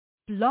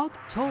Blog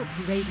Talk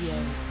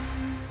Radio.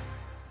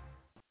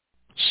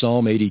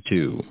 Psalm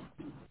 82,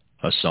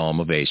 a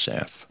psalm of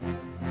Asaph.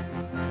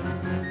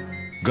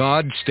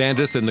 God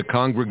standeth in the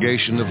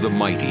congregation of the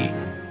mighty.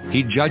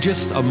 He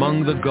judgeth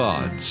among the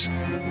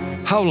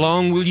gods. How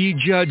long will ye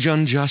judge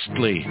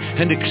unjustly,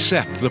 and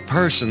accept the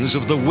persons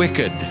of the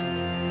wicked?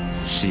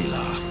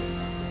 Selah.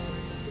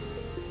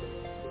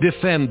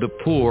 Defend the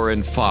poor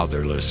and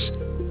fatherless.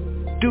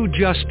 Do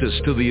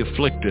justice to the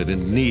afflicted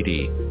and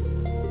needy.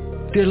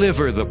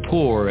 Deliver the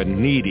poor and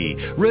needy.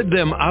 Rid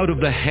them out of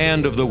the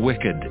hand of the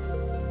wicked.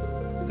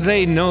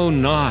 They know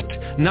not,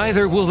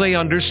 neither will they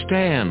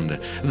understand.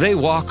 They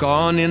walk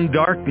on in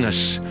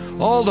darkness.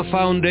 All the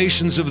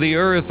foundations of the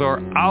earth are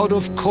out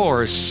of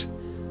course.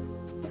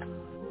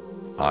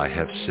 I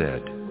have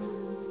said,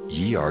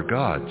 ye are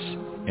gods,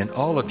 and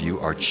all of you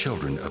are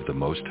children of the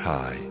Most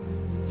High.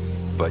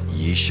 But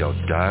ye shall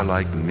die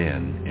like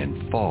men,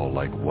 and fall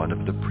like one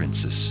of the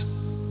princes.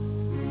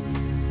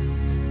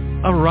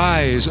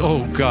 Arise,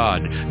 O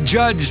God,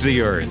 judge the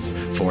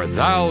earth, for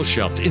thou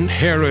shalt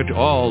inherit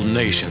all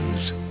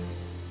nations.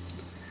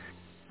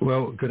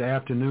 Well, good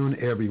afternoon,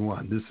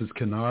 everyone. This is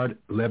Kennard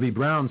Levy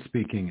Brown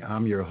speaking.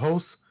 I'm your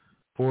host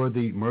for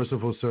the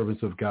Merciful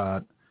Servants of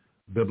God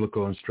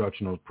Biblical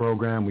Instructional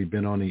Program. We've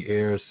been on the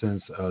air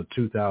since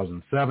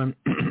 2007,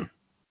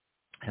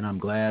 and I'm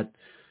glad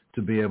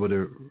to be able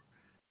to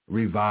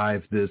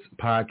revive this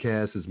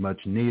podcast. Is much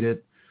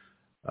needed.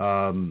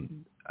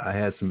 I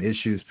had some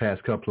issues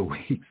past couple of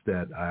weeks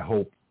that I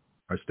hope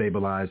are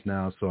stabilized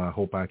now, so I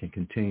hope I can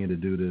continue to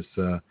do this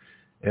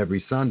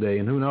every Sunday.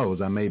 And who knows,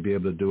 I may be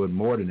able to do it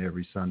more than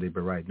every Sunday,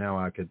 but right now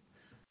I could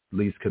at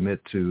least commit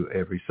to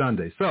every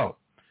Sunday. So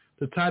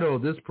the title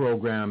of this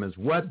program is,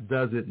 What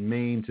Does It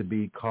Mean to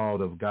Be Called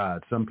of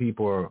God? Some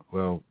people are,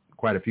 well,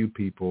 quite a few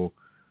people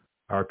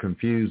are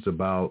confused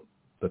about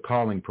the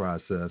calling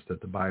process that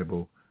the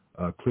Bible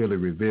clearly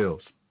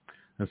reveals.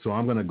 And so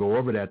I'm going to go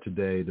over that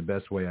today the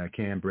best way I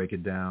can, break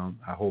it down,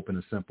 I hope in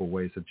a simple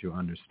way so that you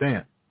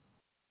understand.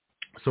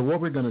 So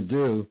what we're going to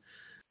do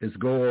is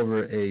go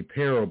over a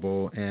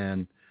parable,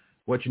 and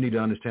what you need to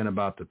understand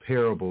about the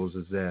parables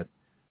is that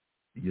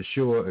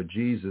Yeshua or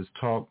Jesus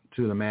talked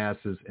to the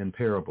masses in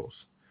parables.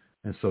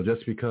 And so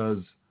just because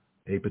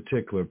a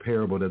particular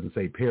parable doesn't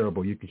say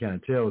parable, you can kind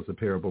of tell it's a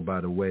parable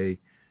by the way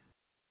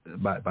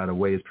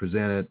it's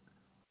presented,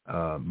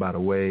 by the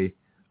way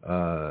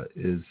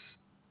is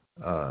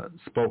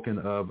spoken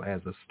of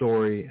as a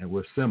story and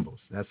with symbols.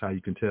 That's how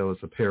you can tell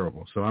it's a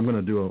parable. So I'm going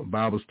to do a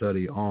Bible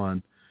study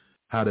on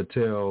how to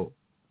tell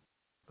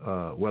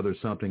whether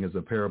something is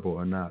a parable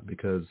or not,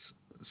 because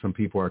some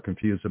people are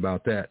confused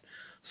about that.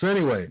 So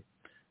anyway,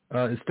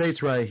 it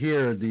states right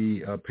here,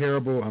 the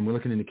parable, I'm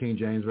looking in the King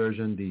James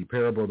Version, the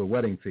parable of the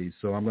wedding feast.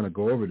 So I'm going to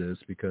go over this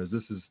because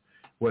this is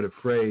where the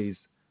phrase,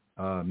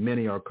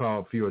 many are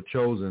called, few are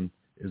chosen,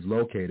 is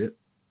located.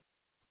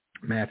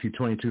 Matthew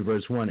 22,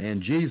 verse 1,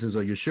 and Jesus,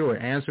 or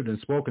Yeshua, answered and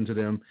spoken to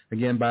them,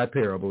 again by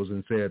parables,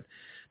 and said,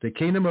 the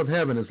kingdom of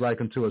heaven is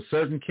like unto a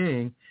certain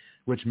king,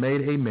 which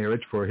made a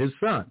marriage for his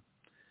son,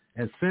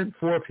 and sent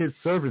forth his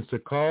servants to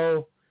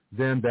call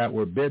them that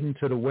were bidden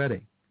to the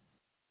wedding.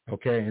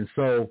 Okay, and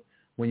so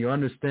when you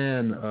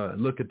understand,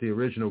 look at the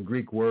original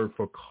Greek word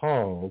for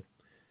call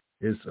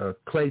is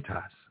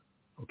kletos,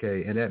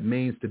 okay, and that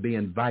means to be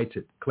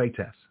invited,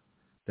 kletos.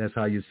 That's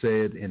how you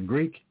say it in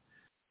Greek,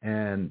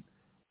 and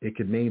it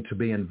could mean to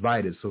be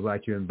invited. So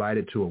like you're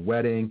invited to a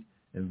wedding,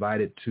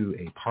 invited to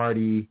a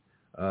party,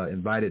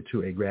 invited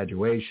to a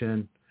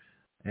graduation.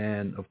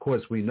 And, of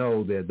course, we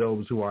know that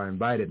those who are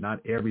invited,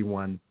 not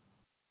everyone,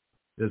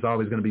 there's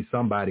always going to be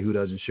somebody who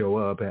doesn't show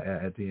up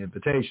at the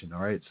invitation, all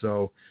right?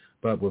 So,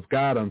 but with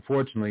God,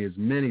 unfortunately, is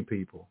many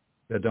people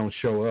that don't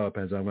show up,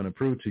 as I'm going to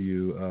prove to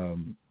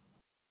you,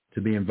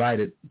 to be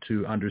invited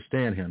to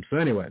understand him. So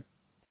anyway,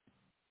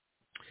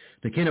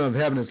 the kingdom of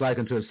heaven is like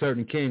unto a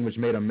certain king which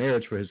made a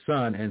marriage for his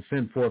son, and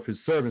sent forth his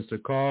servants to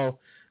call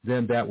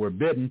them that were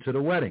bidden to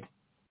the wedding,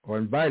 or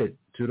invited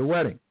to the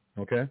wedding,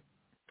 okay?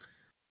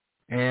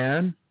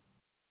 And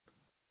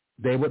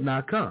they would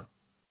not come.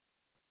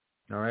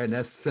 All right, and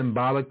that's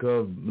symbolic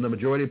of the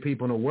majority of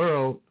people in the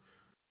world,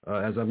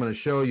 as I'm going to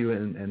show you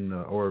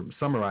or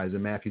summarize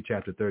in Matthew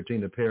chapter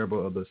 13, the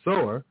parable of the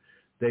sower.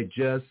 They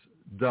just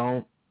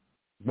don't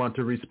want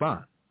to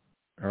respond.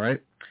 All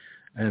right,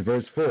 and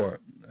verse 4,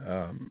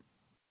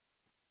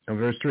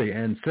 verse 3,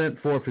 and sent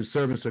forth his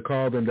servants to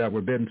call them that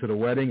were bidden to the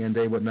wedding, and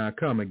they would not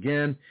come.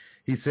 Again,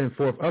 he sent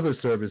forth other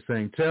servants,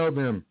 saying, tell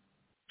them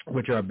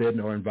which are bidden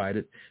or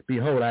invited,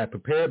 behold, I have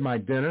prepared my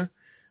dinner,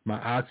 my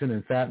oxen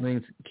and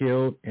fatlings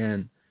killed,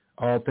 and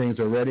all things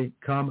are ready.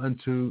 Come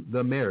unto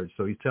the marriage.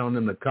 So he's telling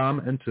them to come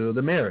unto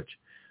the marriage.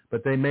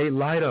 But they made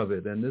light of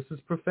it, and this is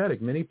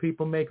prophetic. Many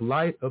people make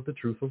light of the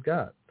truth of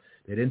God.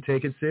 They didn't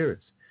take it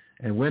serious,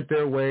 and went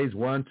their ways,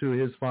 one to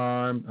his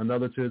farm,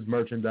 another to his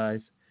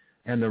merchandise.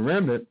 And the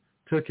remnant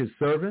took his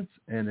servants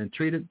and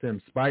entreated them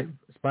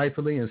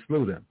spitefully and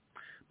slew them.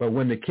 But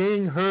when the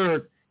king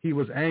heard, he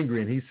was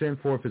angry, and he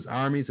sent forth his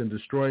armies and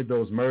destroyed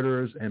those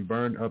murderers and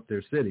burned up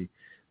their city.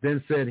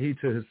 Then said he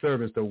to his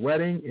servants, the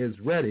wedding is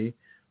ready,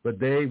 but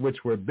they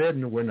which were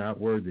bidden were not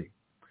worthy.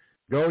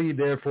 Go ye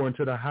therefore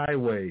into the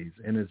highways,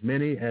 and as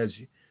many as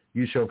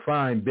you shall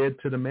find, bid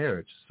to the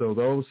marriage. So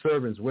those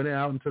servants went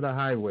out into the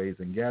highways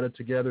and gathered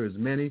together as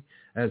many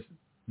as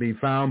be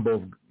found,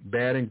 both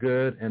bad and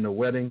good, and the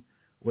wedding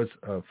was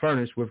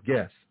furnished with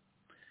guests.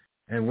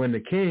 And when the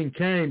king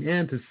came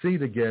in to see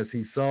the guests,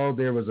 he saw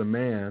there was a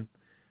man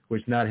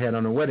which not had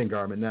on a wedding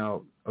garment.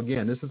 Now,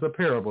 again, this is a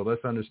parable.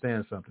 Let's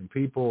understand something.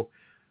 People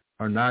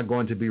are not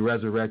going to be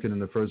resurrected in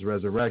the first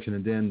resurrection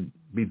and then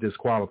be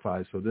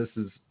disqualified. So this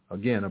is,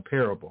 again, a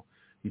parable.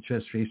 He's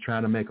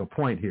trying to make a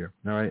point here.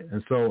 All right.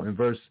 And so in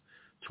verse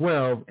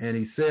 12, and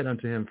he said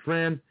unto him,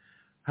 friend,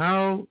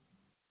 how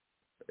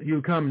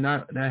you come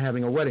not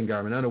having a wedding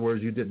garment? In other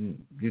words, you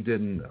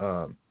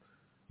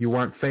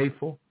weren't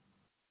faithful.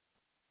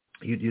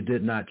 You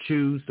did not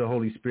choose the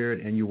Holy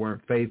Spirit, and you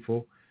weren't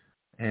faithful,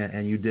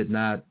 and you did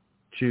not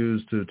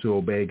choose to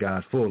obey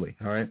God fully.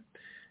 All right.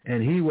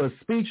 And he was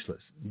speechless.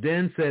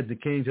 Then said the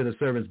king to the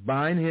servants,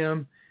 bind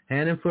him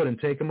hand and foot and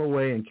take him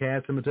away and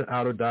cast him into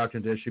outer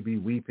darkness. There should be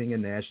weeping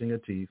and gnashing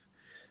of teeth.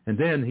 And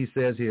then he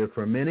says here,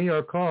 for many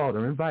are called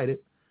or invited,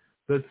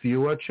 but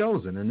few are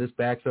chosen. And this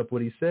backs up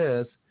what he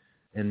says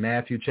in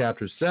Matthew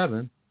chapter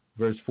 7,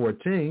 verse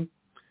 14.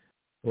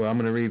 Well, I'm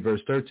going to read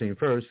verse 13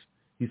 first.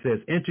 He says,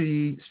 enter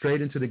ye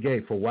straight into the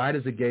gate, for wide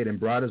is the gate and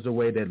broad is the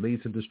way that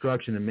leads to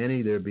destruction, and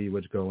many there be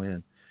which go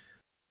in.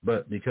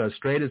 But because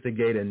straight is the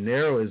gate and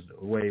narrow is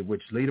the way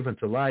which leadeth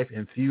unto life,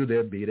 and few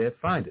there be that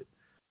find it.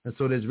 And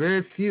so there's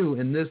very few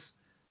in this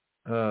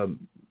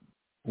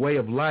way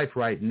of life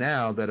right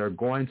now that are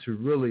going to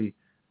really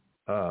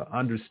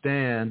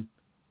understand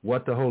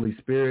what the Holy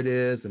Spirit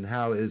is and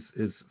how it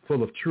is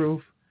full of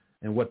truth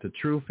and what the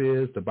truth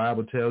is. The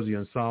Bible tells you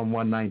in Psalm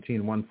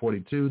 119,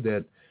 142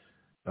 that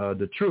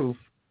the truth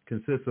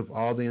consists of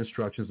all the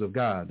instructions of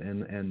God.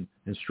 And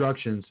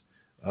instructions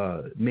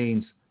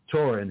means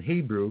Torah in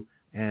Hebrew,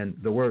 and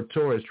the word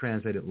Torah is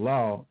translated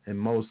law in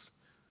most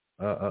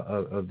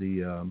of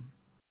the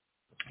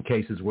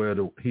cases where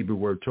the Hebrew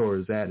word Torah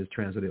is at, is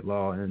translated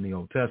law in the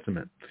Old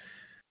Testament.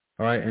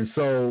 All right, and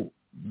so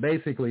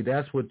basically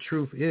that's what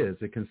truth is.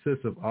 It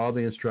consists of all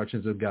the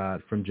instructions of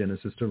God from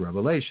Genesis to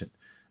Revelation.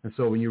 And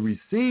so when you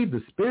receive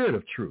the spirit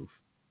of truth,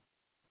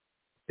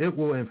 it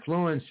will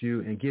influence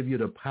you and give you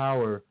the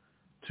power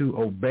to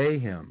obey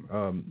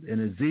him.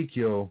 In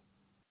Ezekiel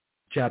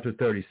chapter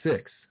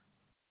 36,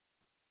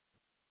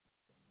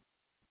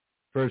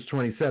 verse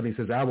 27, he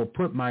says, I will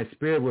put my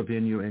spirit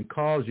within you and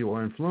cause you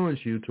or influence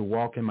you to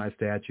walk in my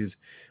statutes,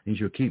 and you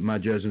shall keep my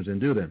judgments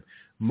and do them.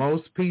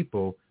 Most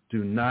people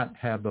do not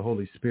have the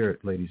Holy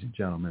Spirit, ladies and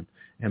gentlemen.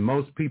 And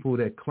most people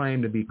that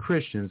claim to be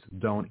Christians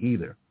don't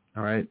either.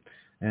 All right.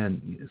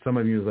 And some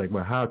of you are like,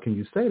 well, how can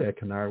you say that,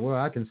 Kennard? Well,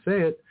 I can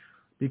say it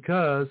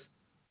because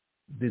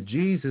the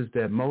Jesus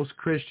that most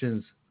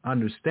Christians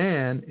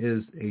understand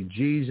is a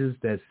Jesus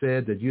that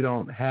said that you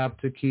don't have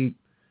to keep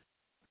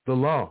the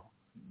law,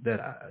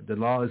 that the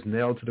law is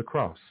nailed to the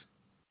cross,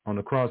 on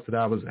the cross that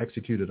I was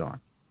executed on.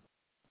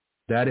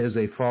 That is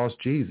a false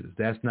Jesus.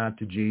 That's not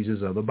the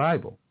Jesus of the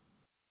Bible.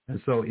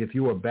 And so if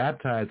you are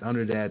baptized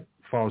under that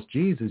false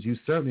Jesus, you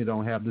certainly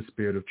don't have the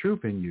spirit of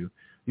truth in you.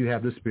 You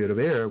have the spirit of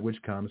error,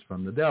 which comes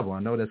from the devil.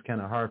 I know that's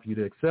kind of hard for you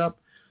to accept,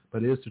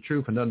 but it is the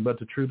truth and nothing but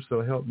the truth,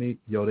 so help me,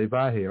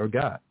 Yod-Heh-Vah-Heh, or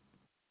God.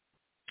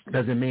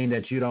 Doesn't mean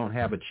that you don't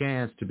have a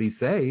chance to be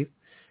saved.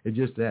 It's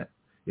just that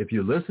if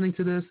you're listening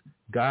to this,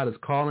 God is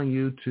calling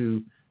you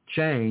to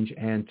change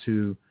and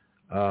to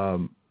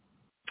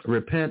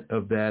repent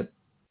of that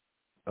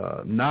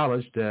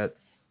knowledge that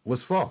was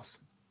false.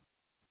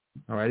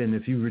 All right, and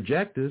if you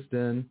reject this,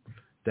 then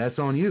that's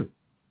on you.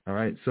 All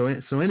right,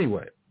 so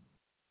anyway.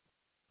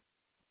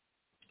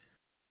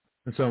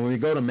 And so when we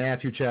go to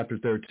Matthew chapter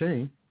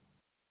 13,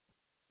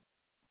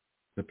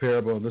 the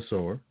parable of the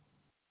sower.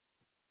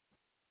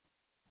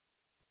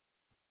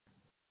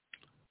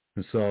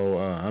 And so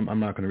I'm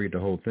not going to read the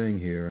whole thing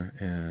here.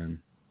 And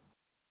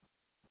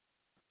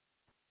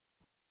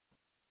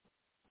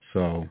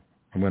so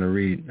I'm going to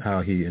read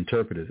how he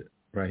interpreted it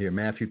right here.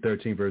 Matthew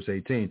 13, verse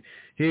 18.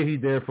 Hear ye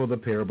therefore the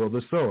parable of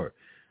the sower.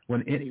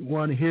 When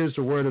anyone hears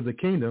the word of the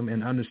kingdom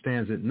and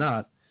understands it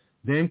not,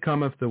 then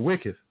cometh the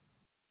wicked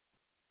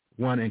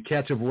one and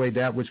catcheth away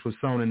that which was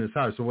sown in his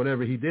heart. So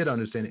whatever he did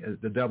understand,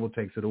 the devil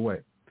takes it away.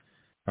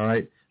 All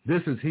right.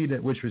 This is he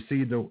that which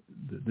received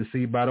the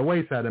seed by the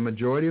wayside. The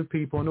majority of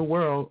people in the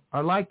world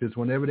are like this.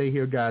 Whenever they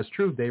hear God's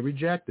truth, they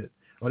reject it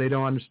or they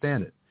don't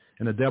understand it.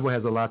 And the devil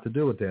has a lot to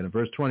do with that. In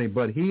verse 20,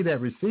 but he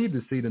that received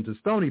the seed into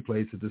stony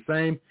places, the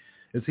same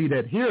is he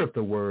that heareth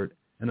the word,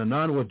 and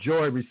anon with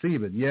joy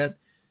receiveth. Yet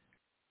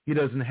he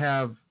doesn't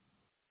have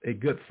a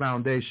good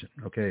foundation,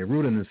 okay, a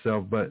root in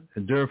himself, but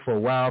endure for a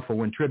while. For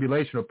when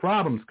tribulation or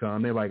problems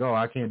come, they're like, oh,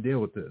 I can't deal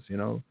with this, you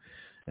know.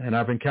 And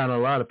I've encountered a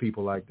lot of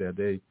people like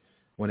that.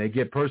 When they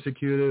get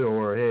persecuted,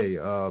 or hey,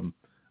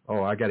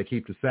 I got to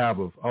keep the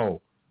Sabbath.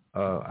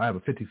 I have a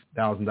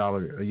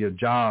 $50,000 a year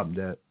job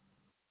that,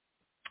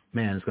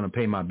 man, it's going to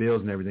pay my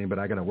bills and everything, but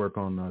I got to work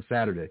on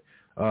Saturday.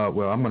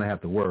 well, I'm going to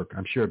have to work.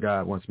 I'm sure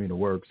God wants me to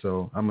work,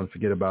 so I'm going to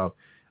forget about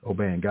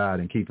obeying God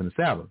and keeping the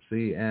Sabbath.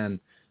 See, and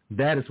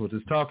that is what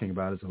it's talking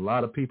about. It's a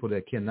lot of people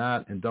that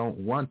cannot and don't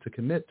want to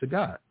commit to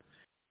God.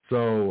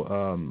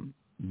 So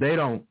they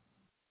don't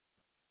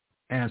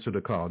answer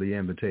the call, the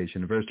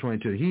invitation. In verse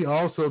 22, he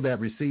also that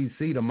receives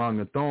seed among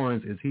the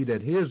thorns is he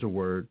that hears the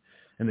word,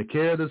 and the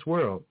care of this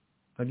world,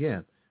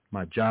 again,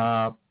 my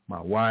job, my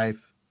wife,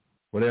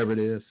 whatever it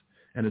is,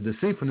 and the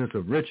deceitfulness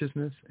of riches,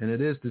 and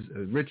it is this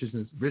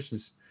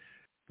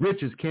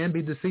riches can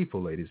be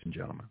deceitful, ladies and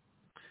gentlemen.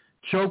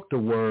 Choke the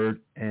word,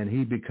 and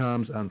he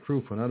becomes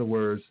unfruitful. In other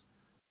words,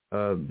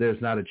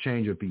 there's not a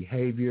change of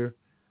behavior.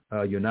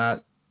 You're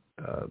not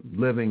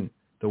living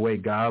the way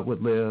God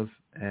would live,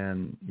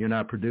 and you're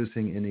not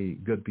producing any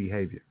good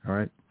behavior, all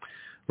right?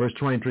 Verse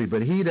 23,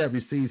 but he that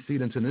receives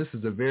seed unto, this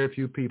is a very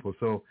few people.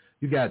 So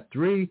you got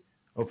 3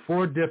 or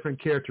 4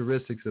 different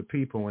characteristics of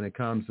people when it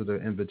comes to the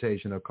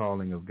invitation or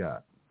calling of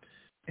God.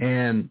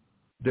 And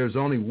there's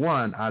only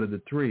one out of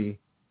the 3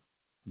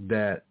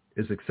 that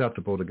is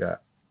acceptable to God.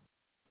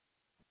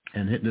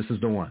 And this is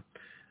the one.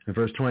 In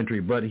verse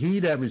 23, but he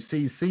that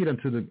receives seed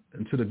unto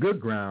the good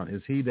ground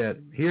is he that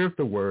heareth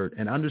the word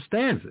and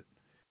understands it.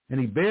 And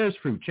he bears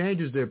fruit,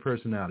 changes their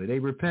personality. They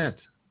repent.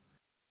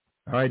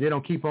 All right, they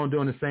don't keep on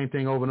doing the same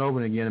thing over and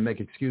over again and make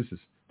excuses.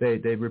 They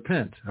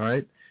repent, all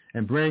right,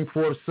 and bring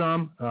forth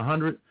some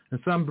 100, and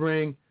some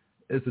bring,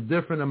 it's a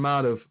different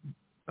amount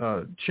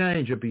of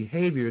change of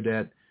behavior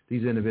that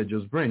these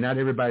individuals bring. Not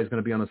everybody's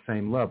going to be on the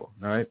same level,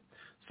 all right.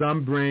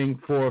 Some bring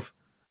forth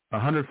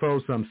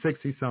 100-fold, some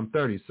 60, some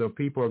 30. So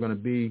people are going to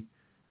be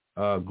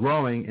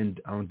growing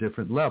on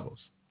different levels,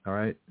 all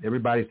right.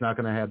 Everybody's not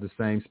going to have the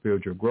same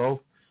spiritual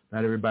growth.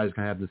 Not everybody's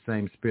going to have the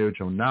same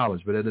spiritual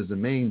knowledge, but it doesn't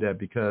mean that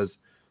because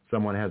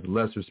someone has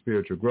lesser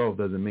spiritual growth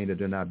doesn't mean that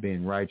they're not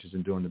being righteous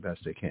and doing the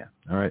best they can,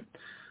 all right?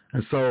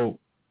 And so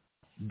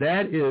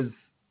that is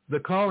the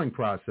calling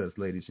process,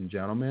 ladies and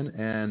gentlemen,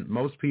 and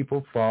most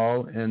people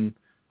fall, and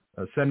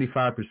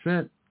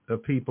 75%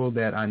 of people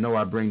that I know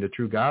I bring the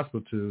true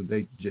gospel to,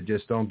 they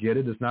just don't get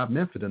it. It's not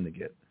meant for them to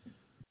get.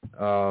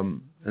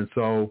 And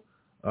so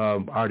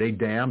are they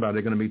damned? Are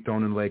they going to be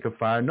thrown in the lake of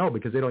fire? No,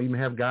 because they don't even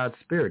have God's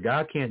spirit.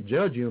 God can't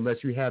judge you unless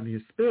you have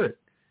his spirit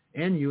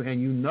in you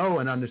and you know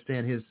and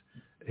understand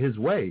his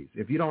ways.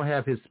 If you don't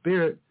have his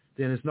spirit,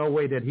 then there's no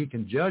way that he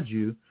can judge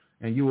you,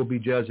 and you will be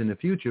judged in the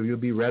future. You'll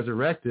be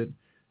resurrected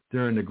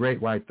during the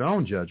great white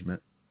throne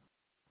judgment,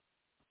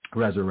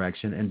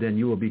 resurrection, and then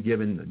you will be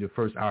given the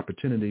first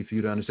opportunity for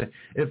you to understand.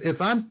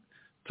 If I'm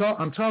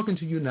talking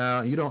to you now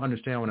and you don't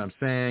understand what I'm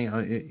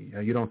saying,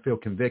 you don't feel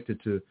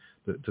convicted to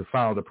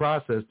follow the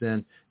process,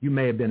 then you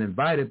may have been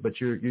invited,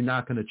 but you're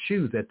not going to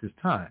choose at this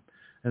time.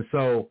 And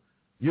so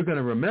you're going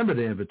to remember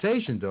the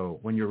invitation, though,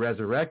 when you're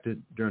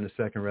resurrected during the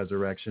second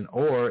resurrection,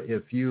 or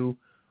if you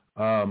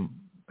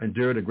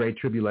endure the great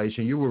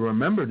tribulation, you will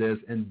remember this,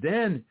 and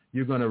then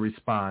you're going to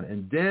respond,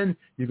 and then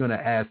you're going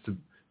to ask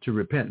to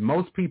repent.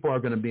 Most people are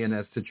going to be in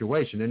that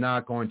situation. They're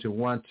not going to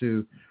want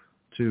to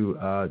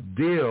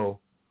deal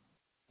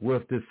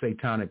with this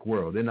satanic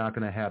world. They're not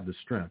going to have the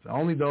strength.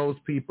 Only those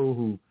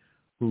people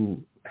who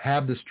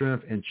have the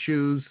strength and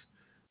choose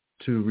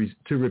to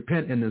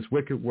repent in this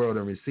wicked world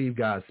and receive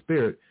God's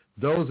spirit,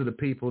 those are the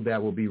people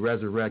that will be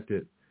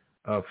resurrected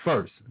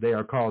first. They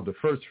are called the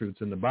first fruits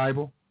in the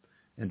Bible,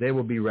 and they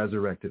will be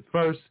resurrected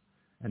first,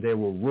 and they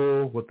will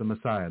rule with the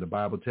Messiah. The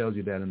Bible tells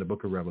you that in the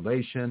book of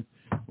Revelation.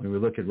 When we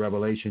look at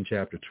Revelation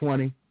chapter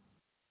 20,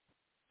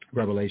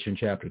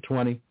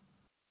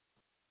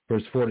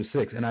 verse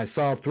 46, and I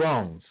saw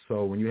thrones.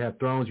 So when you have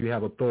thrones, you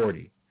have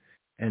authority.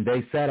 And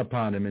they sat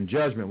upon them, and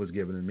judgment was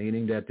given them,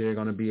 meaning that they're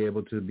going to be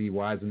able to be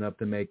wise enough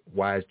to make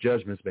wise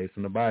judgments based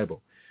on the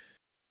Bible.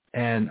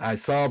 And I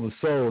saw the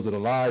souls of the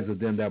lives of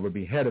them that were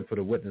beheaded for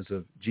the witness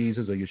of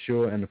Jesus or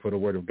Yeshua and for the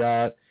word of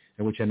God,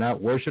 and which had not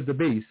worshipped the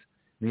beast,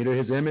 neither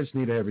his image,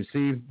 neither have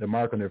received the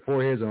mark on their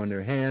foreheads or on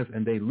their hands,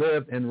 and they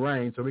lived and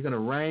reigned. So we're going to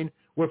reign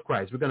with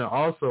Christ. We're going to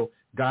also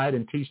guide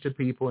and teach the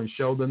people and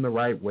show them the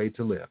right way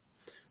to live,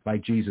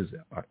 like Jesus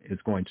is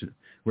going to.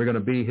 We're going to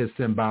be his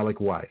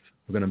symbolic wife.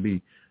 We're going to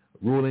be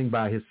ruling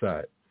by his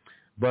side.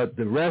 But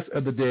the rest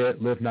of the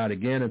dead live not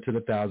again until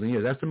 1,000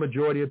 years. That's the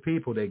majority of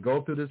people. They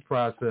go through this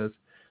process.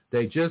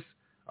 They just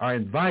are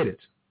invited.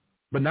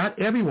 But not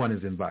everyone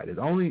is invited.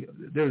 Only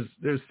there's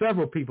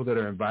several people that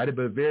are invited,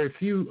 but very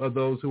few of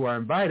those who are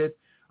invited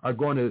are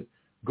going to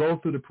go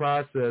through the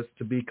process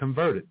to be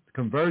converted.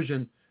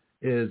 Conversion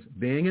is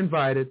being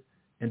invited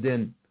and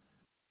then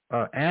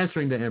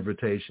answering the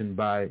invitation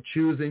by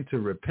choosing to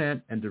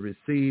repent and to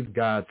receive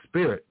God's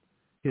spirit,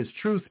 his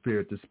true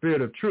spirit, the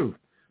spirit of truth,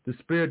 the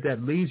spirit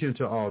that leads you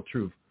into all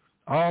truth.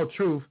 All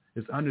truth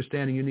is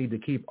understanding you need to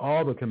keep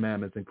all the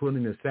commandments,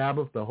 including the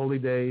Sabbath, the holy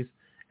days,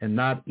 and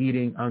not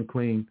eating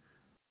unclean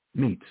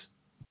meats,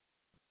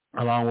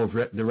 along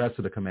with the rest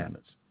of the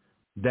commandments.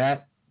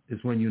 That is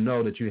when you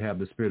know that you have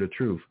the spirit of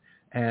truth.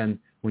 And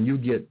when you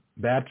get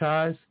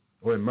baptized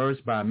or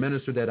immersed by a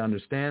minister that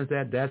understands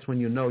that, that's when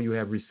you know you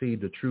have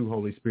received the true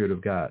Holy Spirit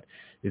of God.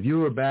 If you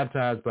were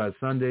baptized by a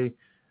Sunday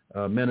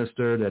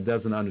minister that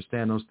doesn't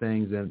understand those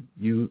things, then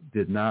you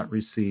did not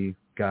receive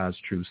God's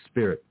true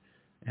spirit.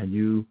 And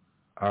you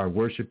are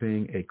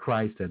worshiping a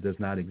Christ that does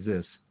not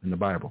exist in the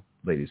Bible,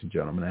 ladies and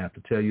gentlemen. I have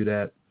to tell you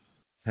that.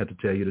 I have to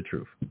tell you the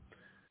truth.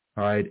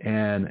 All right,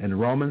 and in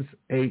Romans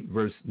 8,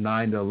 verse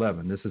 9 to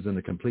 11, this is in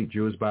the Complete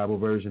Jewish Bible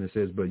version. It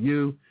says, but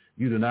you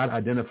do not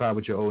identify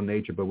with your old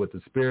nature, but with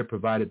the Spirit,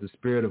 provided the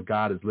Spirit of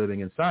God is living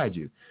inside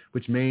you,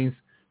 which means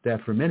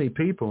that for many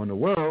people in the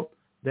world,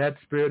 that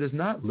Spirit is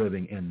not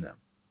living in them,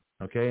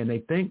 okay? And they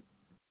think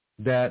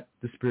that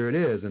the Spirit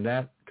is, and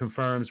that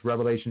confirms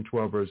Revelation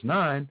 12, verse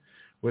 9,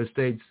 where it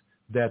states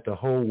that the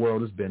whole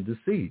world has been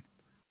deceived.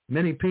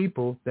 Many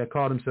people that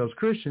call themselves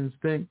Christians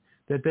think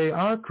that they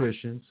are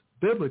Christians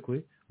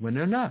biblically when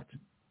they're not.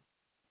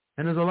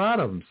 And there's a lot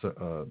of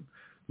them,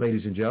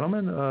 ladies and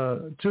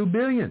gentlemen, 2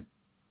 billion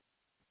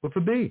with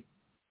a B.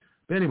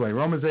 But anyway,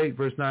 Romans 8,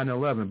 verse 9 and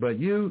 11. But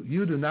you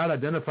do not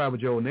identify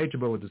with your own nature,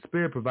 but with the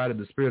Spirit, provided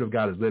the Spirit of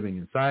God is living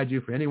inside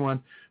you. For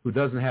anyone who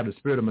doesn't have the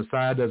Spirit of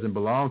Messiah doesn't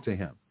belong to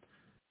him.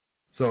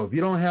 So if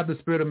you don't have the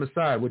Spirit of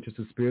Messiah, which is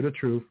the Spirit of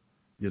truth,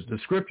 the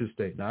scriptures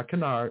state, not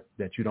Kennard,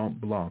 that you don't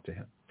belong to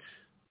him.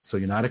 So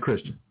you're not a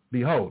Christian.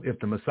 Behold, if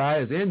the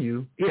Messiah is in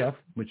you,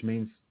 which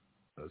means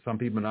some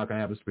people are not going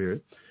to have the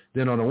Spirit,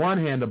 then on the one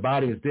hand, the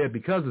body is dead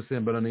because of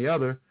sin, but on the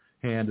other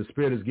hand, the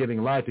Spirit is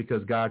giving life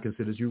because God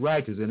considers you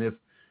righteous. And if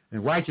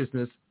in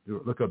righteousness,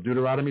 look up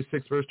Deuteronomy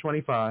 6, verse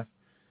 25,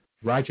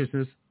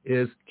 righteousness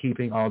is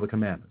keeping all the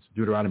commandments.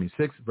 Deuteronomy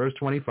 6, verse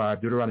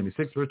 25, Deuteronomy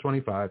 6, verse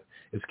 25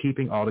 is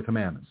keeping all the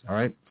commandments, all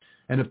right?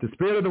 And if the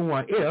Spirit of the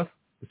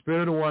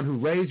one who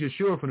raised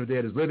Yeshua from the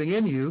dead is living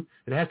in you,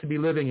 it has to be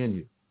living in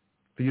you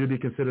for you to be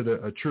considered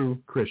a true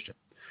Christian.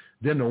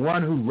 Then the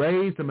one who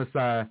raised the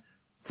Messiah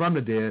from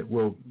the dead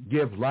will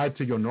give life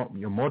to your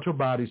mortal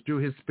bodies through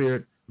his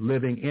Spirit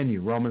living in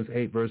you. Romans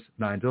 8, verse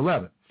 9 to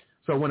 11.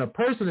 So when a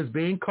person is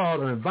being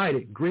called or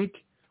invited,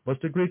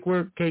 what's the Greek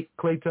word?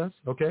 Kletos,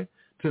 okay?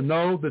 To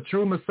know the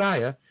true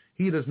Messiah,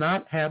 he does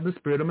not have the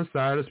Spirit of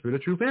Messiah, the Spirit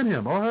of truth in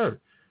him or her.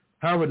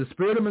 However, the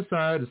Spirit of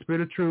Messiah, the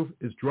Spirit of truth,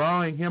 is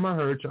drawing him or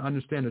her to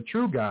understand the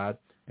true God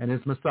and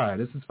his Messiah.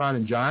 This is found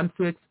in John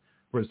 6,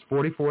 verse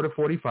 44 to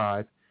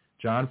 45,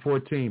 John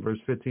 14, verse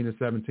 15 to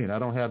 17. I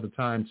don't have the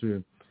time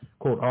to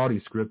quote all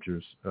these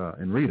scriptures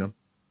and read them,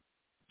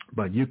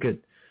 but you could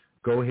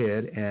go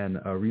ahead and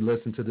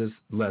re-listen to this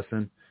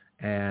lesson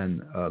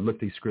and look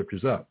these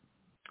scriptures up.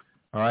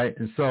 All right,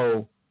 and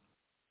so,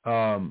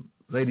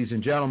 ladies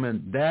and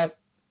gentlemen, that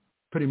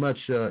pretty much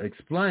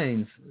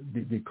explains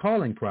the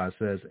calling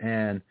process.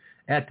 And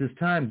at this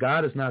time,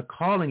 God is not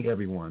calling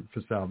everyone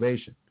for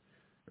salvation.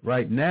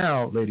 Right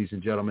now, ladies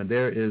and gentlemen,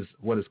 there is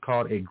what is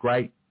called a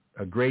great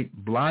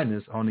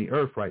blindness on the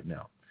earth right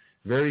now.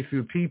 Very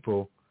few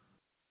people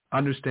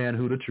understand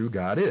who the true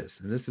God is.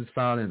 And this is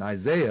found in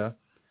Isaiah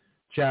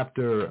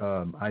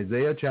chapter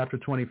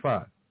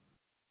 25.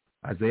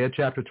 Isaiah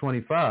chapter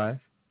 25,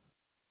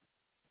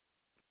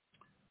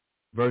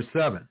 verse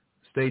 7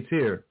 states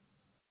here,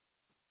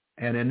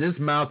 and in this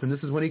mountain, this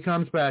is when he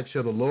comes back,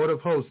 shall the Lord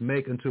of hosts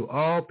make unto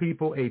all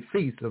people a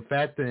feast of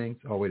fat things.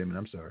 Oh, wait a minute,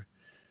 I'm sorry.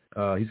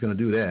 He's going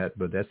to do that,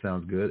 but that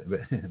sounds good.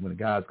 But when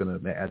God's going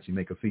to actually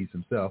make a feast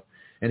himself.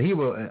 And he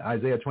will,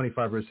 Isaiah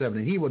 25, verse 7,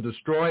 and he will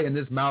destroy in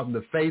this mountain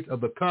the face of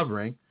the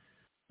covering.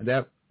 And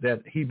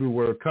that Hebrew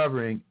word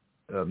covering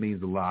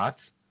means lots.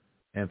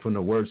 And from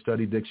the word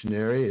study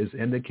dictionary is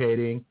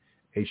indicating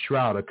a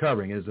shroud, a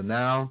covering. It is a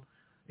noun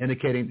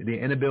indicating the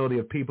inability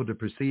of people to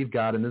perceive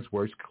God in this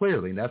works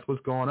clearly. And that's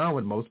what's going on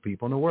with most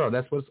people in the world.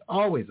 That's what's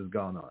always has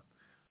gone on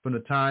from the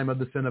time of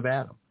the sin of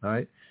Adam, all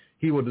right?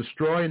 He will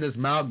destroy in this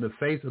mountain the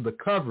face of the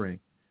covering,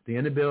 the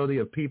inability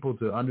of people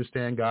to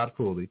understand God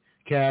fully,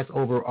 cast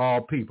over all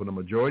people. The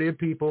majority of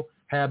people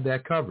have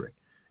that covering.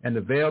 And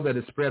the veil that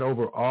is spread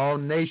over all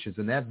nations,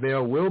 and that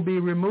veil will be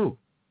removed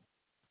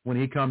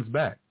when he comes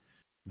back.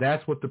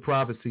 That's what the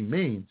prophecy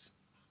means.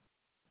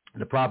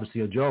 The prophecy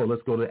of Joel.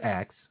 Let's go to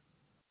Acts.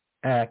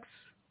 Acts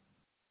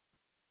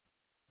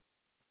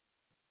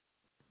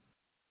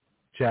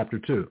chapter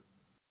 2.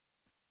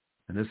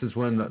 And this is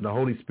when the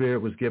Holy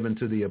Spirit was given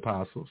to the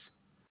apostles.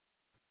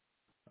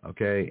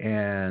 Okay,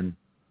 and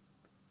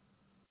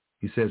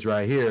he says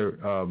right here,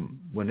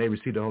 when they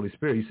received the Holy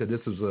Spirit, he said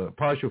this was a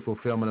partial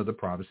fulfillment of the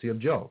prophecy of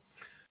Joel.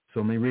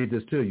 So let me read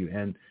this to you.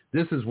 And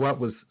this is what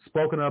was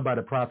spoken of by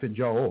the prophet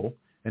Joel,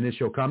 and it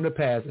shall come to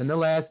pass in the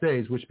last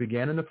days, which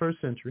began in the first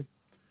century,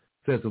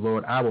 says the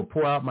Lord, I will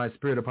pour out my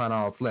Spirit upon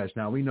all flesh.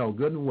 Now we know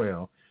good and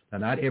well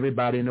that not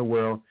everybody in the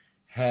world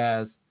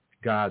has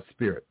God's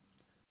Spirit.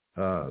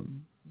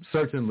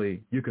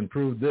 Certainly you can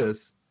prove this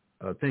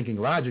thinking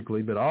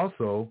logically, but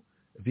also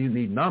if you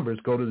need numbers,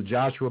 go to the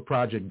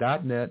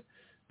joshuaproject.net.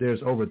 There's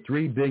over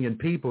 3 billion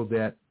people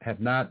that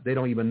they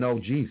don't even know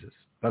Jesus,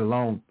 let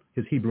alone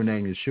his Hebrew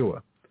name,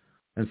 Yeshua.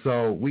 And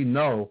so we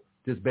know,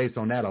 just based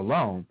on that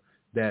alone,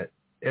 that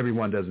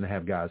everyone doesn't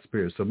have God's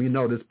Spirit. So we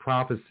know this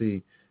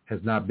prophecy has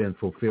not been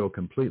fulfilled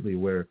completely,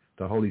 where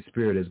the Holy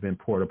Spirit has been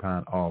poured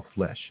upon all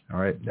flesh. All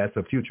right, that's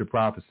a future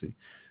prophecy.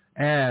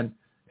 And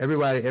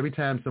every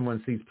time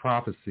someone sees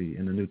prophecy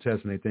in the New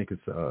Testament, they think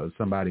it's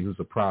somebody who's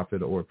a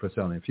prophet or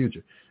foretelling the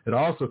future. It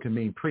also can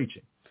mean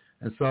preaching.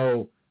 And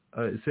so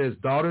it says,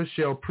 daughters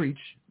shall preach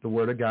the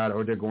word of God,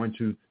 or they're going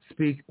to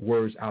speak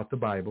words out the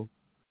Bible,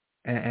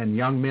 and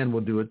young men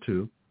will do it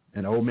too,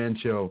 and old men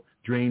shall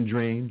dream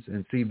dreams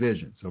and see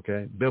visions,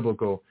 okay,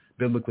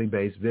 biblically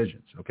based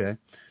visions, okay.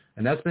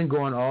 And that's been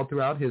going all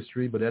throughout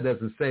history, but that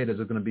doesn't say that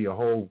there's going to be a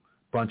whole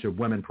bunch of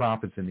women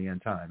prophets in the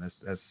end time.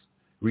 That's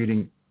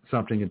reading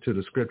something into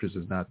the scriptures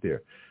is not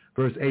there.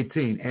 Verse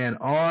 18, and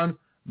on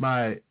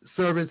my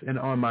servants and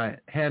on my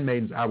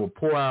handmaidens I will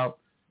pour out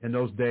in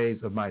those days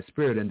of my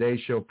spirit, and they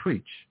shall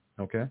preach,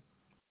 okay,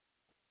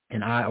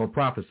 or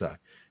prophesy.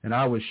 And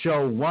I will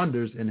show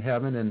wonders in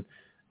heaven,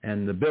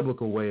 and the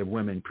biblical way of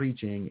women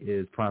preaching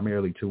is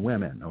primarily to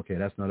women, okay,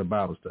 that's not a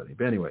Bible study.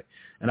 But anyway,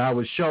 and I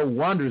will show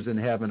wonders in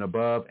heaven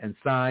above and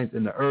signs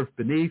in the earth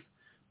beneath,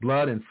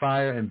 blood and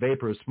fire and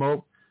vapor of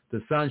smoke.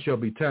 The sun shall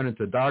be turned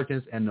into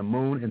darkness and the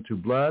moon into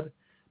blood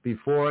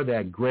before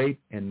that great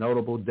and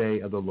notable day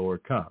of the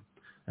Lord come.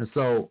 And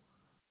so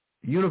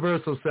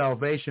universal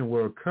salvation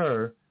will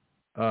occur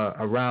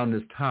around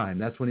this time.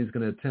 That's when he's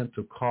going to attempt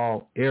to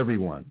call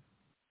everyone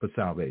for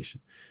salvation.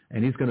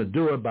 And he's going to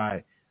do it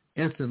by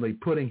instantly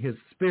putting his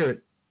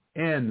spirit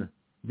in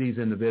these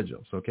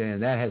individuals, okay?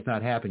 And that has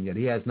not happened yet.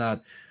 He has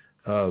not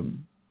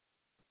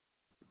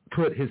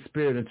put his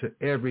spirit into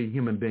every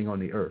human being on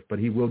the earth, but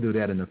he will do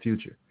that in the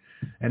future.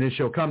 And it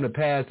shall come to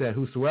pass that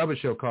whosoever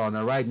shall call.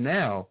 Now, right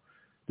now,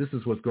 this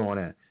is what's going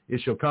on.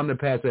 It shall come to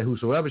pass that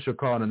whosoever shall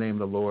call in the name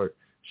of the Lord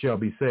shall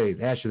be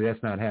saved. Actually,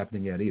 that's not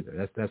happening yet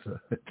either. That's a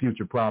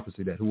future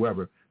prophecy that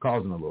whoever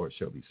calls on the Lord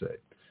shall be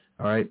saved.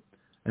 All right?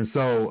 And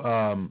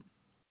so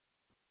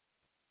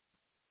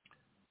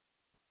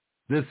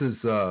this is,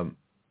 let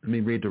me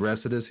read the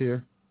rest of this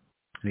here.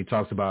 And he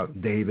talks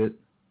about David.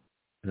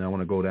 And I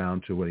want to go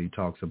down to what he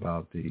talks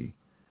about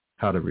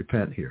how to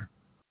repent here.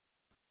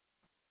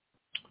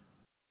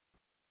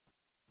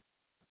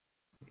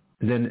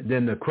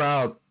 Then the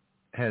crowd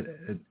had,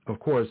 of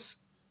course,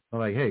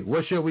 like, hey,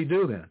 what shall we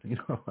do then? You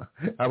know,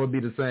 I would be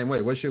the same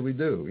way. What should we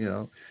do? You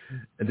know,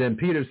 and then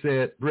Peter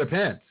said,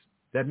 repent.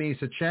 That means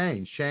to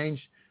change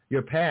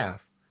your path,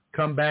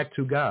 come back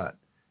to God,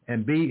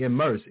 and be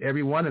immersed,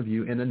 every one of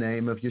you, in the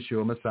name of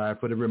Yeshua Messiah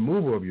for the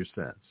removal of your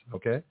sins.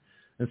 Okay,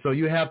 and so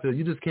you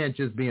just can't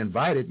just be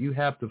invited. You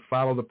have to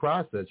follow the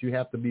process. You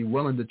have to be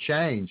willing to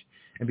change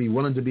and be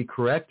willing to be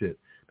corrected.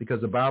 Because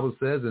the Bible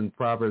says in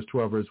Proverbs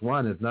 12, verse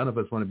 1, if none of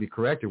us want to be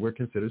corrected, we're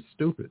considered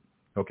stupid,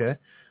 okay?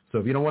 So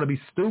if you don't want to be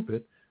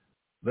stupid,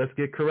 let's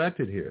get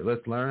corrected here.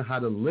 Let's learn how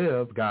to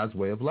live God's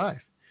way of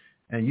life.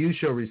 And you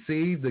shall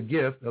receive the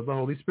gift of the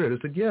Holy Spirit.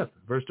 It's a gift.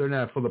 Verse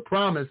 39, for the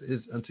promise is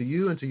unto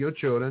you and to your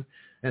children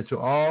and to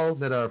all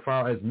that are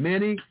far, as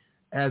many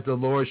as the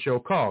Lord shall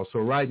call. So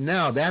right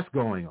now that's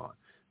going on,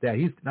 that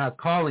he's not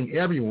calling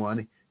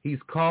everyone. He's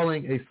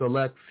calling a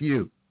select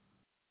few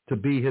to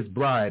be his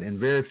bride, and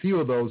very few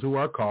of those who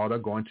are called are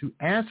going to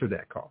answer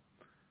that call.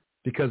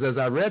 Because as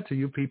I read to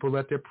you, people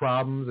let their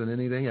problems and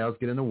anything else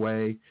get in the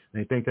way, and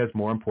they think that's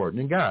more important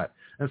than God.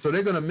 And so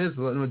they're going to miss,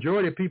 the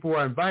majority of people who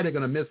are invited are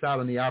going to miss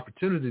out on the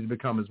opportunity to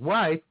become his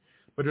wife,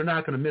 but they're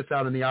not going to miss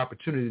out on the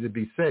opportunity to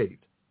be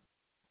saved.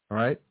 All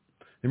right?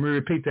 Let me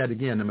repeat that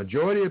again. The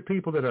majority of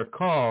people that are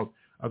called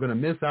are going to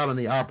miss out on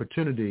the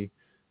opportunity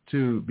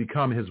to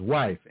become his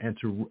wife and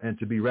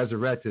to be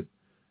resurrected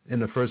in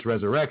the first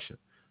resurrection.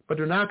 But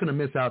they're not going to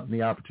miss out on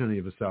the opportunity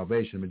of a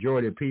salvation. The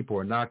majority of people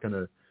are not going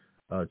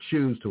to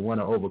choose to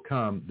want to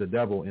overcome the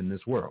devil in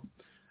this world.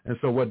 And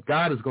so what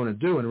God is going to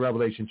do in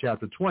Revelation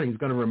chapter 20, he's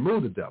going to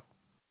remove the devil.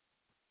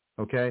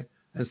 Okay?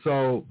 And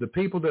so the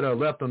people that are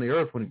left on the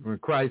earth when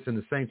Christ and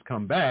the saints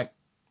come back,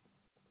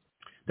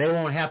 they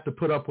won't have to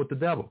put up with the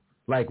devil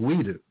like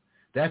we do.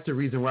 That's the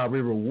reason why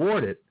we're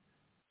rewarded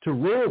to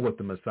rule with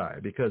the Messiah.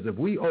 Because if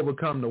we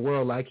overcome the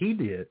world like he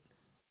did,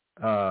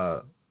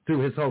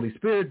 through his Holy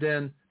Spirit,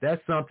 then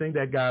that's something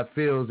that God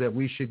feels that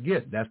we should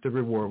get. That's the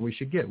reward we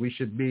should get. We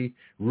should be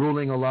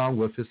ruling along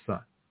with his son.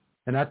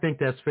 And I think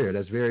that's fair.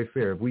 That's very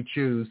fair. If we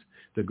choose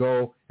to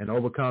go and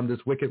overcome this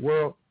wicked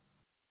world,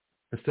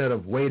 instead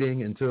of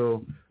waiting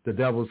until the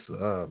devil's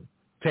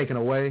taken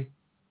away,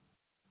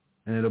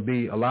 and it'll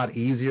be a lot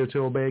easier to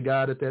obey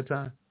God at that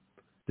time,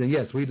 then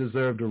yes, we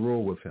deserve to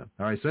rule with him.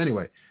 All right, so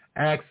anyway,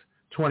 Acts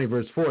 20,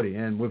 verse 40,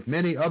 and with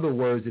many other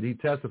words did he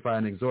testify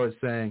and exhort,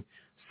 saying,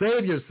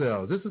 save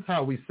yourselves. This is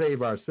how we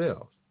save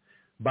ourselves,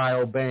 by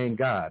obeying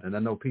God. And I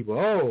know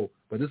people,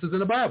 but this is in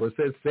the Bible. It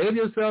says, save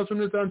yourselves from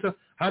this until.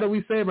 How do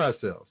we save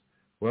ourselves?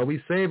 Well,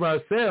 we save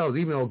ourselves,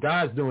 even though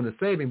God's doing the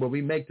saving, but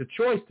we make the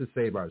choice to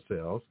save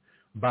ourselves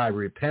by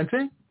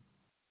repenting.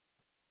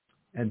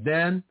 And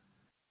then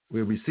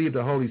we receive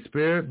the Holy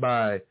Spirit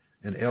by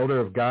an elder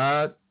of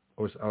God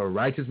or a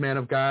righteous man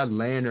of God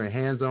laying their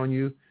hands on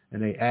you,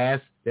 and they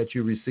ask that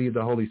you receive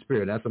the Holy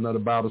Spirit. That's another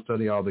Bible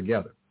study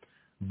altogether.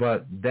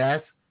 But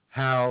that's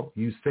how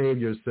you save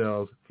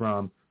yourselves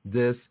from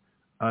this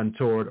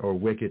untoward or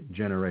wicked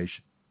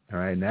generation. All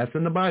right, and that's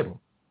in the Bible.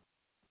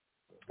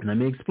 And let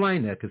me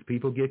explain that, because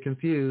people get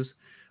confused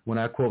when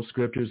I quote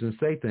scriptures and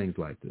say things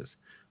like this.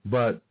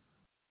 But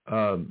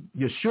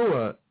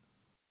Yeshua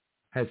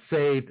has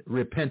saved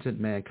repentant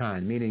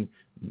mankind, meaning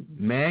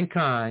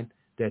mankind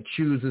that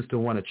chooses to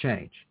want to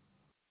change.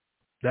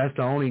 That's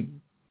the only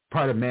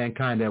part of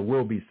mankind that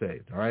will be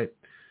saved, all right?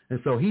 And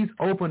so he's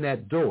opened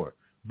that door.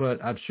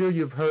 But I'm sure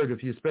you've heard,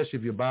 especially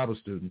if you're a Bible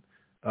student,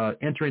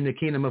 entering the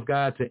kingdom of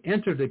God. To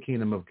enter the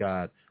kingdom of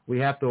God, we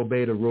have to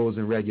obey the rules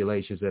and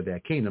regulations of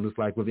that kingdom. It's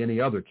like with any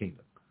other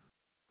kingdom.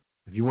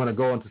 If you want to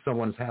go into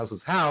someone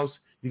else's house,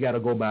 you got to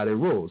go by their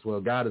rules.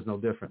 Well, God is no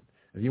different.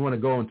 If you want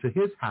to go into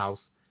his house,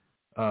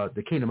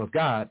 the kingdom of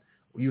God,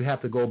 you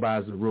have to go by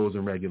the rules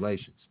and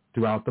regulations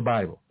throughout the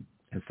Bible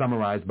and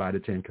summarized by the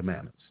Ten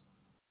Commandments.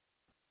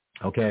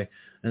 Okay?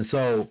 And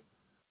so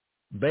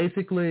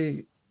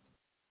basically,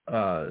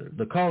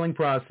 the calling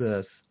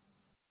process,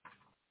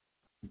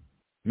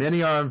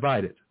 many are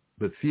invited,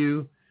 but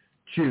few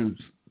choose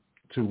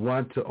to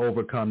want to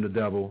overcome the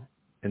devil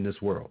in this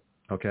world.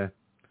 Okay?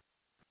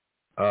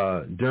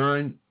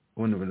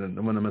 When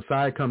the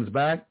Messiah comes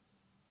back,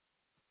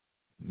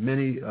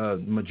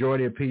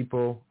 majority of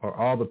people or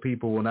all the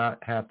people will not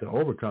have to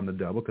overcome the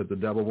devil because the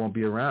devil won't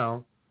be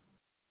around.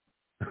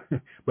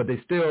 But they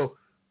still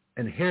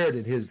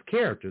inherited his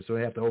character, so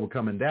they have to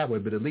overcome him that way,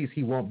 but at least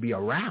he won't be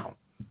around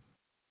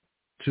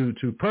to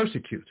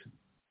persecute.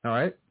 All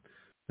right?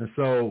 And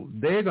so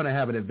they're going to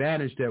have an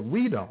advantage that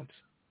we don't.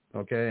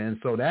 Okay? And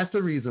so that's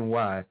the reason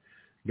why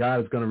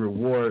God is going to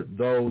reward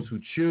those who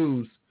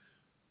choose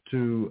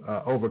to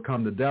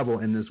overcome the devil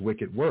in this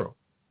wicked world.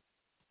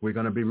 We're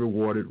going to be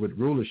rewarded with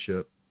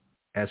rulership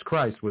as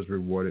Christ was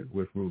rewarded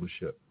with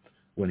rulership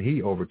when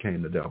he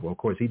overcame the devil. Of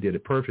course, he did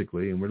it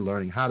perfectly, and we're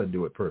learning how to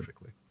do it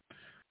perfectly.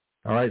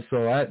 All right,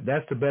 so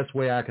that's the best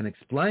way I can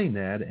explain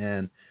that.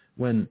 And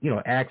when,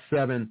 Acts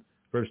 7,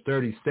 verse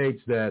 30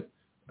 states that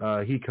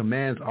he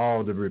commands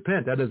all to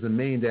repent, that doesn't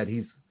mean that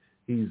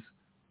he's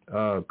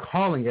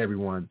calling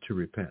everyone to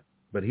repent,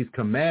 but he's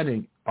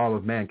commanding all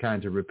of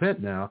mankind to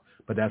repent now,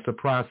 but that's a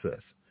process.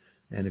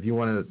 And if you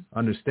want to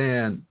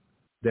understand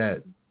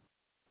that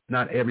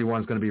not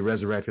everyone's going to be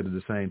resurrected at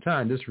the same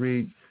time, just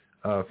read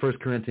 1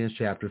 Corinthians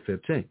chapter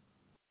 15.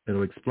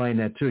 It'll explain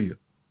that to you.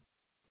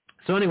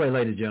 So anyway,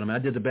 ladies and gentlemen, I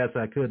did the best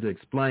I could to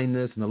explain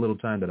this in the little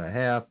time that I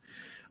have.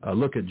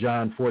 Look at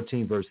John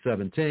 14, verse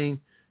 17.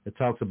 It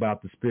talks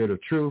about the spirit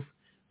of truth.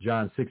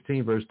 John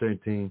 16, verse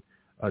 13.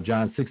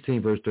 John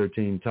 16, verse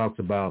 13 talks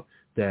about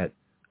that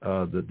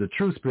the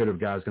true spirit of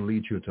God is going to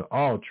lead you to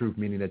all truth,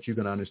 meaning that you're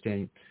going to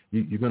understand.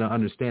 You're going to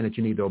understand that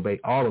you need to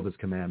obey all of his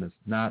commandments,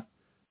 not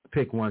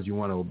pick ones you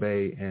want to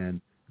obey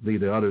and leave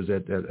the others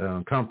that are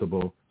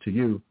uncomfortable to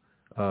you.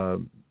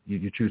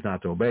 You choose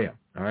not to obey them.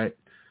 All right.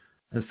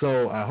 And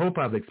so I hope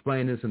I've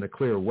explained this in a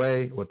clear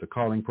way, what the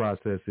calling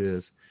process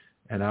is,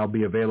 and I'll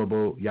be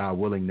available, Yah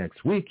willing,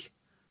 next week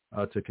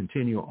to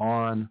continue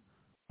on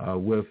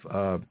with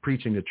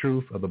preaching the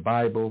truth of the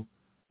Bible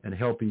and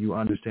helping you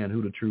understand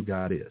who the true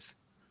God is.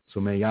 So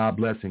may Yah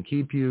bless and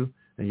keep you,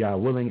 and Yah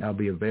willing, I'll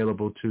be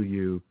available to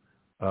you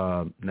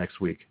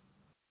next week.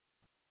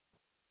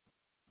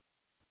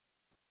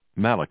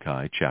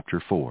 Malachi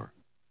chapter 4.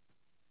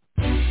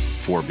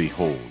 For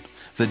behold,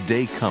 the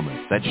day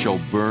cometh that shall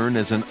burn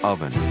as an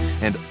oven,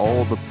 and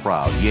all the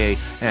proud, yea,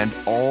 and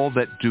all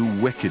that do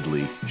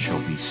wickedly shall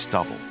be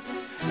stubble.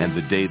 And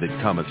the day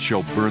that cometh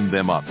shall burn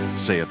them up,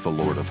 saith the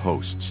Lord of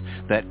hosts,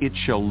 that it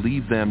shall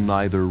leave them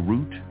neither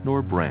root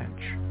nor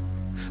branch.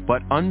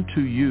 But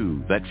unto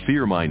you that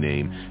fear my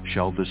name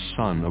shall the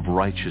Son of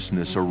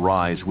Righteousness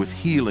arise with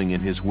healing in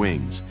his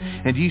wings,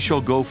 and ye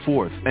shall go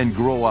forth and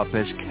grow up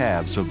as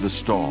calves of the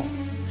stall.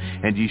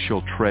 And ye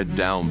shall tread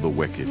down the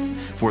wicked,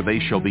 for they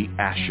shall be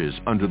ashes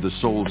under the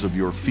soles of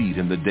your feet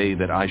in the day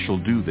that I shall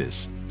do this,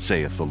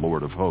 saith the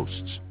Lord of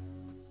hosts.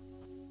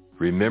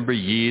 Remember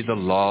ye the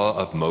law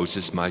of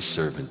Moses my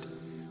servant,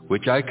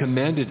 which I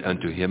commanded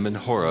unto him in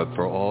Horeb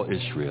for all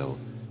Israel,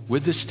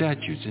 with the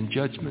statutes and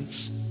judgments.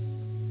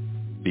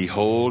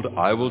 Behold,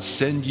 I will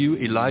send you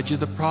Elijah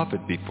the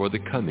prophet before the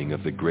coming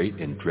of the great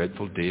and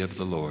dreadful day of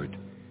the Lord.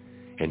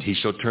 And he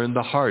shall turn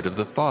the heart of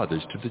the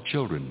fathers to the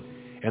children,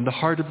 and the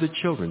heart of the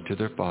children to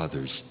their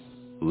fathers,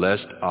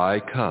 lest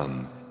I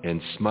come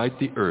and smite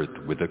the earth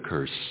with a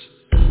curse.